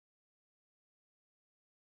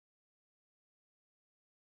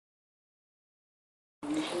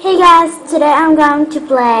Hey guys, today I'm going to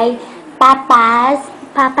play Papa's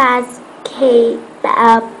Cake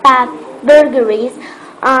Burgeries.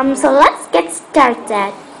 So let's get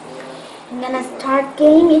started. I'm gonna start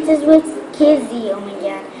game. It is with Kizzy. Oh my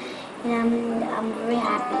god, and I'm very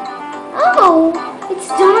happy. Oh, it's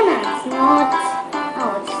donuts, not.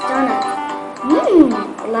 Oh, it's donuts.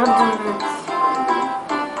 I love donuts.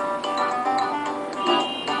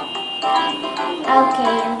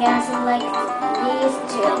 Okay, I'm gonna select these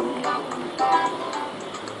two.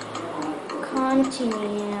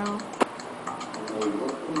 Continue.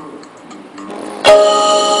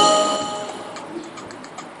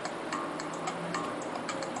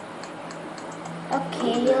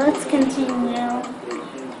 Okay, let's continue.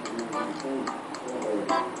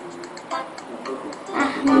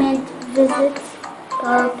 Ahmed visits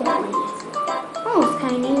PowerPoint. Oh,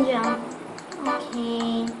 Sky Ninja.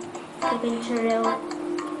 Okay, skipping through.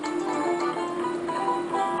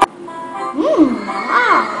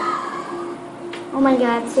 Wow. Oh my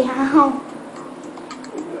god, see how?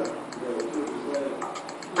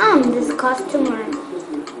 This customer.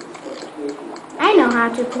 I know how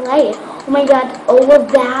to play it. Oh my god, all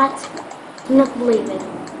of that. Do not believe it.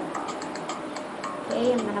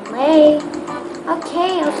 Okay, I'm gonna play.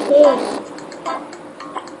 Okay.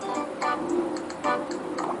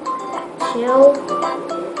 2,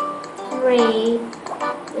 3.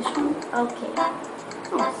 This one? Okay.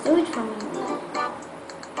 Oh, do it for me.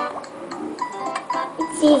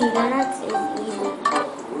 It's easy, donuts is easy.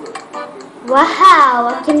 Wow,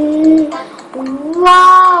 I can.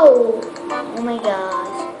 Wow! Oh my god.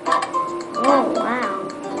 Oh, wow.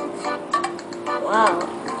 Wow.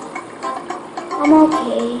 I'm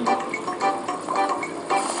okay.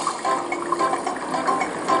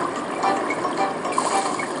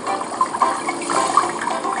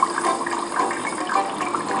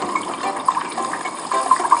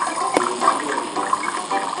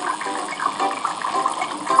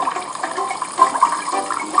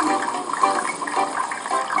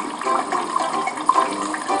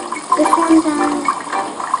 This one down.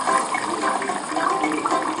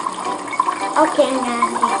 Okay, I'm gonna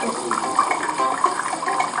take this one.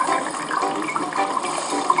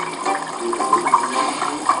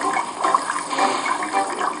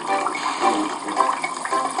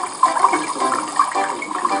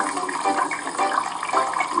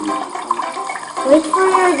 Wait for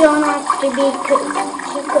your donuts to be cooked.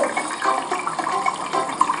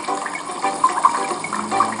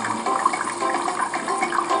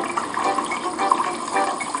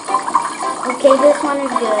 Okay, this one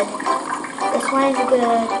is good. This one is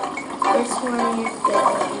good. This one is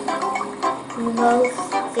good. Low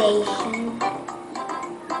station.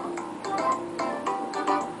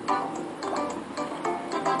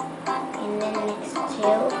 And then next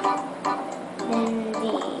two. Then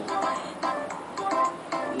the.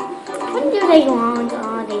 What do they want? Oh,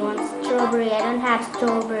 they want strawberry. I don't have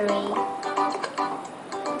strawberry.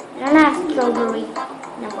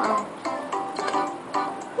 No, wow.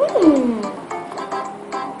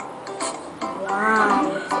 Wow,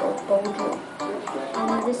 it's so bold.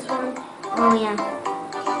 This one. Oh yeah.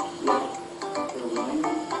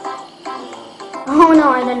 Oh no,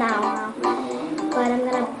 I don't know how. But I'm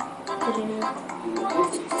gonna put it in.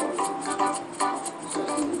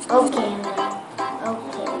 Okay.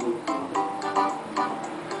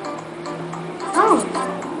 Oh,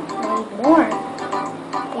 I need more.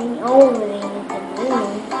 They need the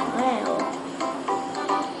moon. Wow.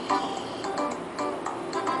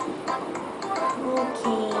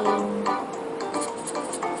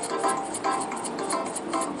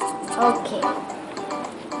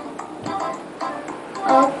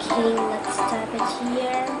 Okay, let's type it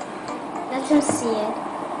here. Let them see it.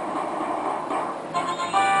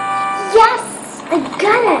 Yes! I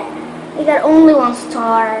got it! I got only 1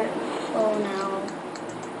 star. Oh no.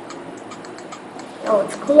 Oh,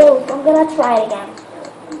 it's closed. I'm gonna try it again.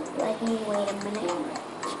 Let me wait a minute.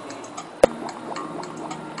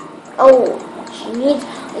 Oh, she needs.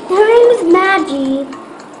 Her name is Maggie.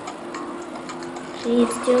 She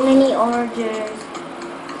needs too many orders.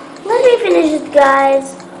 Let me finish it,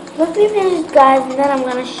 guys. And then I'm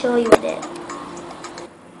gonna show you it.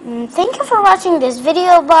 Thank you for watching this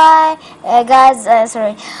video. Bye, guys.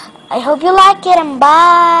 Sorry. I hope you like it, and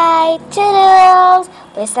bye. Toodles.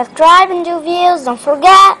 Please subscribe and do views. Don't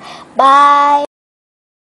forget. Bye.